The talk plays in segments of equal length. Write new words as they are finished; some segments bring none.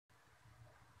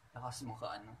Lakas mo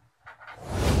ka ano.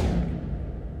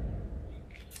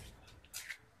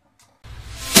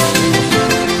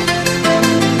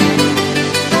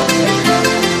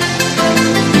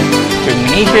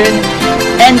 Termination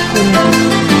and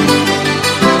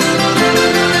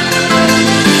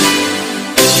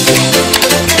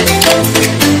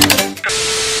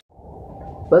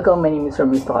welcome, my name is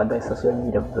Romeo Estocado, a social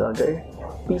media vlogger.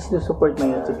 Please do support my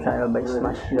YouTube channel by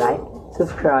smash like,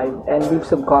 subscribe, and leave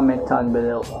some comment down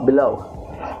below.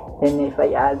 And if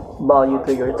I add value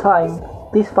to your time,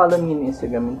 please follow me on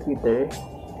Instagram and Twitter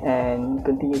and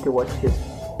continue to watch this.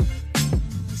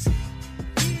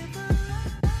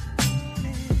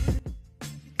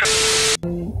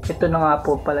 Ito na nga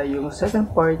po pala yung second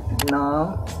part ng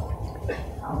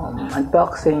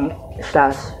unboxing /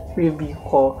 review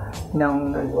ko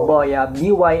ng BOYA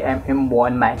BY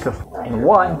MM1 microphone.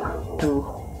 1, 2,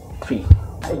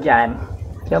 3. Ayan.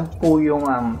 Yan po yung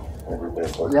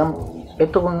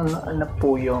ito na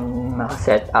po yung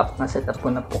naka-setup. Na-setup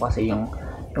ko na po kasi yung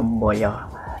BOYA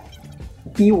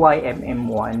BY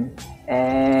MM1,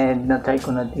 and na-try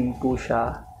ko na din po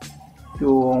siya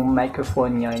yung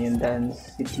microphone niya, yung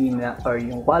density na or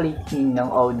yung quality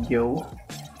ng audio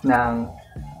ng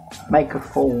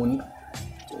microphone.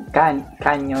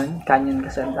 Canyon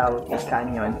kasi ang tawag ay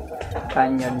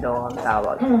Canyon daw ang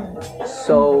tawag.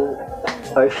 So,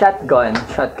 or shotgun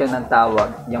ang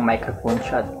tawag, yung microphone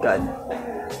shotgun.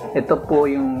 Ito po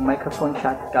yung microphone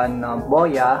shotgun na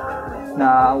BOYA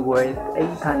na worth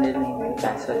 800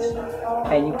 pesos,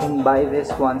 and you can buy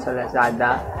this one sa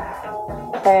Lazada.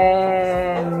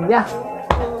 And yeah,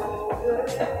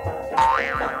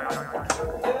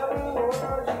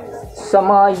 sa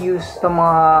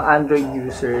mga Android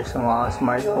users, sa mga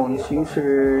smartphones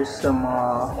users, sa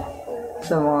mga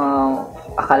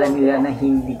akala nila na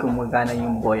hindi gumagana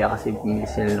yung BOYA kasi bumili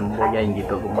sila ng BOYA, hindi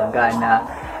to gumagana,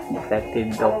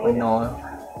 defective daw nung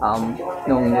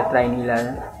na-try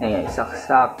nila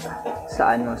isaksak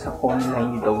sa phone nila,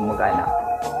 hindi daw gumagana.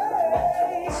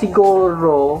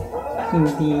 Siguro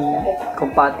hindi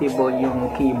compatible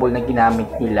yung cable na ginamit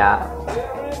nila.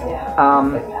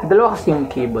 Dalawa kasi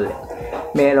yung cable.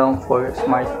 Merong for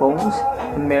smartphones,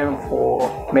 meron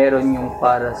yung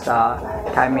para sa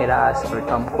cameras or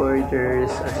camcorders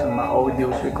or sa mga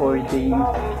audio recording.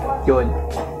 Yun.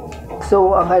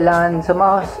 So, ang kailangan sa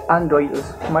mga Android o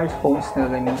smartphones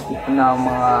na gamitin na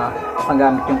mga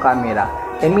magamit yung camera,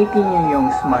 gamitin nyo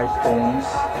yung smartphones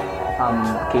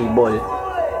cable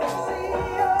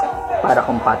para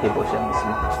compatible siya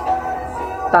mismo.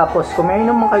 Tapos, kung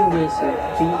meron naman kayong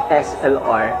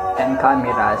DSLR and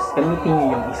cameras, gamitin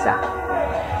nyo yung isa.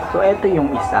 So, ito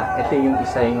yung isa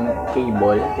yung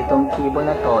cable. Itong cable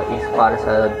na to is para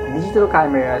sa digital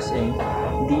cameras and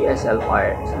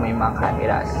DSLR, so may mga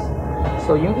cameras.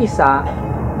 So, yung isa,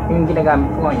 yung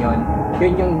ginagamit ko ngayon,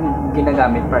 yun yung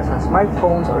ginagamit para sa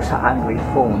smartphones or sa Android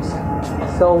phones.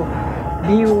 So,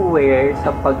 beware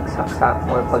sa pagsaksak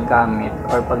or paggamit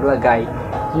or paglagay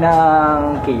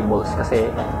ng cables kasi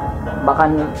baka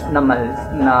naman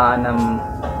na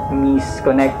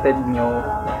misconnected nyo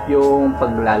yung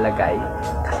paglalagay.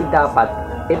 Kasi dapat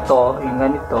ito, yung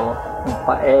ganito, yung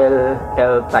pa L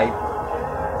type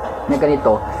na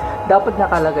ganito, dapat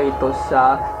nakalagay ito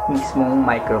sa mismong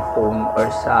microphone or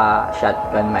sa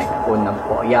shotgun microphone ng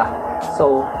BOYA.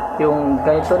 So, yung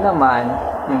ganito naman,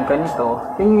 yung ganito,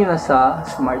 yun yung nasa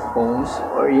smartphones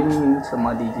or yun yung sa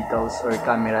mga digitals or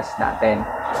cameras natin.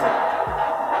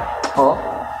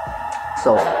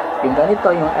 So, yung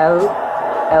ganito, yung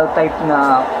L-type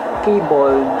na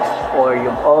cable or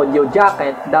yung audio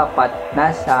jacket dapat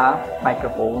nasa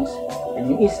microphones,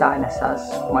 and yung isa nasa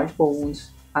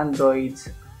smartphones, Androids,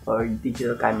 or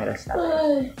digital cameras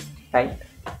natin. Right?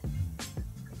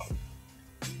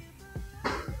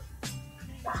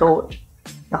 So,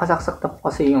 nakasaksak na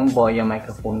po kasi yung BOYA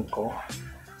microphone ko.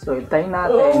 So, try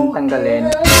natin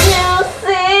tanggalin.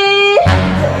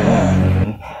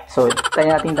 So, try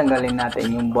natin tanggalin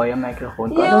yung BOYA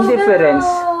microphone ko. Anong difference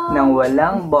ng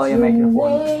walang BOYA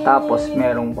microphone tapos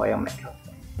merong BOYA microphone?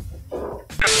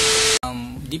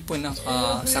 Di po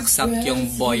nakasaksak yung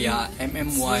BOYA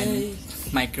MM1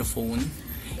 microphone.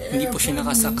 Hindi po siya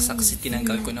nakasaksak kasi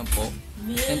tinanggal ko na po.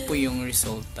 Yan po yung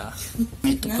resulta.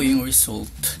 Ito po yung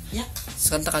result.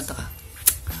 So, kanta ka.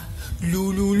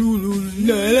 Lulululu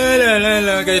la la la la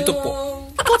la. Ganito po.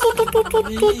 Boom boom boom boom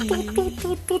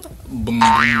boom.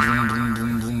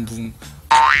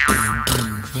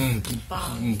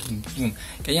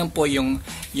 Kaya po yung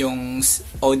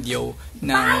audio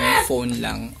ng phone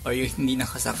lang or yung hindi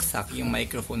nakasaksak yung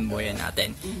microphone BOYA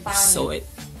natin. So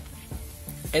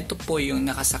ito po yung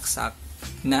nakasaksak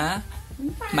na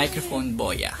microphone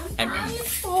BOYA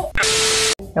MM1.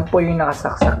 Yan po yung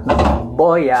nakasaksak na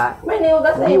BOYA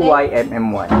BY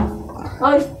MM1.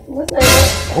 Ay, hugas na yun.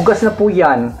 Hugas na po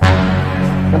yan.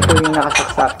 Yan po yung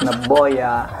nakasaksak na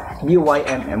BOYA BY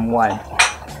MM1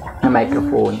 na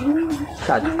microphone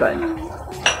shotgun.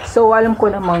 So, alam ko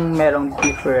namang merong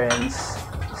difference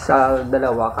sa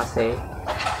dalawa kasi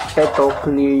eto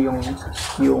clear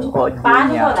yung audio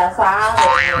niya.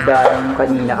 Dahil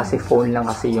kanina kasi phone lang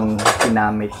kasi yung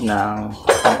ginamit ng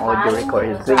audio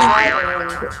recording.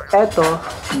 Eto,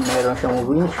 meron siyang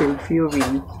windshield fury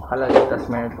kalagay, tapos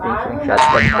meron siyang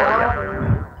shotgun BOYA.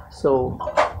 So,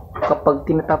 kapag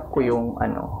tinatap ko yung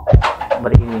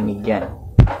maririnig yan.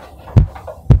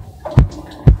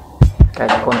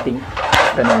 Kahit konting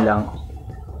ganun lang.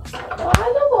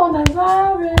 Ano mo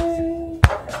nasabi?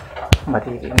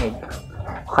 Maririnig.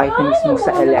 Kahit na mismo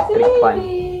sa electric fan.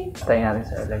 Try natin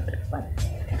sa electric fan.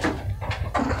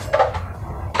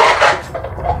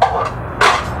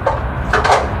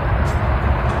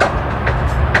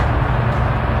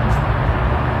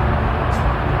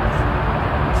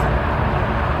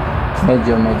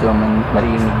 Medyo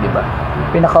maririnig, di ba?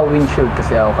 Pinaka-windshield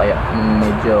kasi ako kaya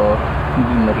medyo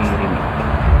hindi maririnig.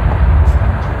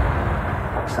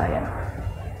 Sayang.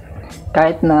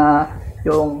 Kahit na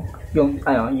yung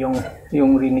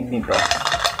rinig nito,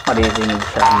 maririnig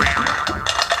siya mismo.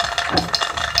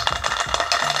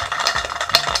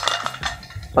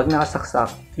 Pag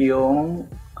nakasaksak yung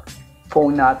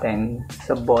phone natin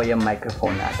sa BOYA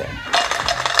microphone natin,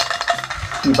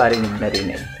 iba rinig na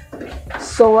rinig.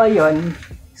 So, ayun.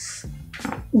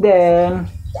 Then,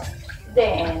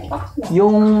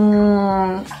 yung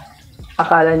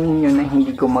akala ninyo na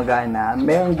hindi gumagana,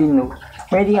 meron ding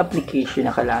application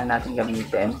na kailangan natin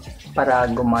gamitin para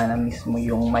gumana mismo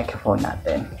yung microphone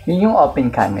natin. Yun yung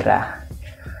open camera.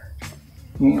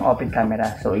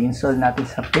 So, install natin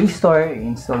sa Play Store,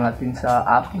 install natin sa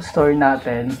Apple Store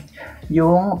natin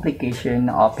yung application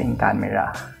na open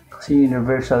camera. Kasi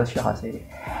universal siya kasi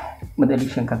madali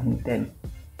siyang gamitin.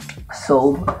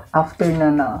 So, after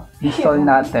na install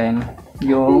natin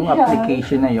yung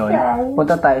application na yon,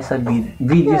 punta tayo sa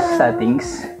video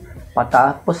settings.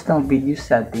 Patapos ng video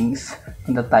settings,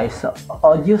 punta tayo sa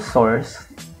audio source.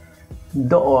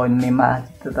 Doon may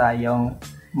makikita tayong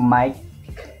mic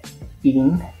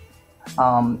in,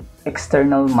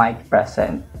 external mic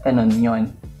present. Ganun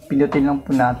yun. Pinutin lang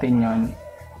po natin yun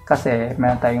kasi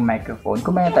meron tayong microphone.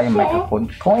 Kung meron tayong microphone,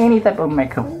 kung any type of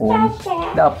microphone,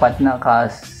 dapat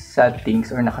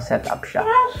naka-settings or naka-setup siya.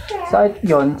 So, at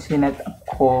yun, sinet up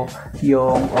ko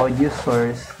yung audio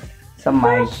source sa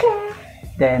mic.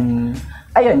 Then,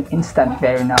 ayun, instant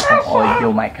meron na akong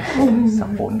audio microphone sa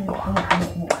phone ko.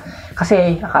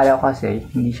 Kasi, akala ko kasi,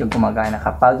 hindi siya gumagana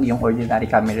kapag yung ordinary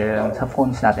camera lang sa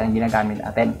phones natin ang ginagamit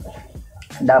natin.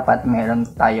 Dapat meron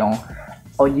tayong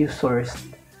audio source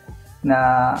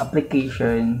na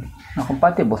application na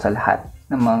compatible sa lahat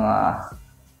ng mga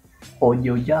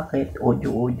audio jacket,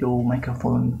 audio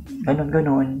microphone, ganon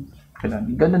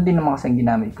din naman kasi ang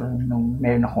ginamit ko nung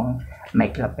meron akong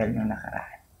mic lapel yung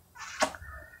nakaraan.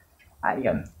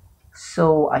 Ayun.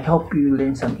 So, I hope you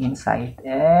learned some insight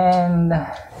and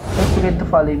don't forget to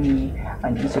follow me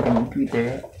on Instagram and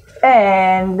Twitter,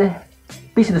 and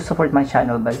please do support my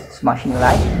channel by smashing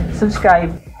like, subscribe,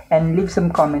 and leave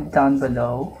some comment down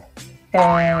below.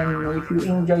 And if you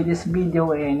enjoy this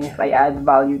video and if I add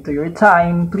value to your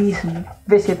time, please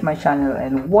visit my channel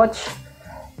and watch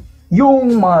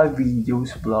yung mga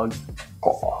videos vlog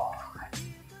ko.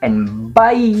 And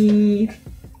bye!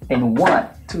 And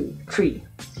 1, 2, 3,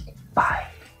 bye!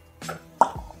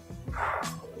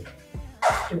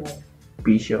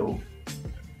 Peace out.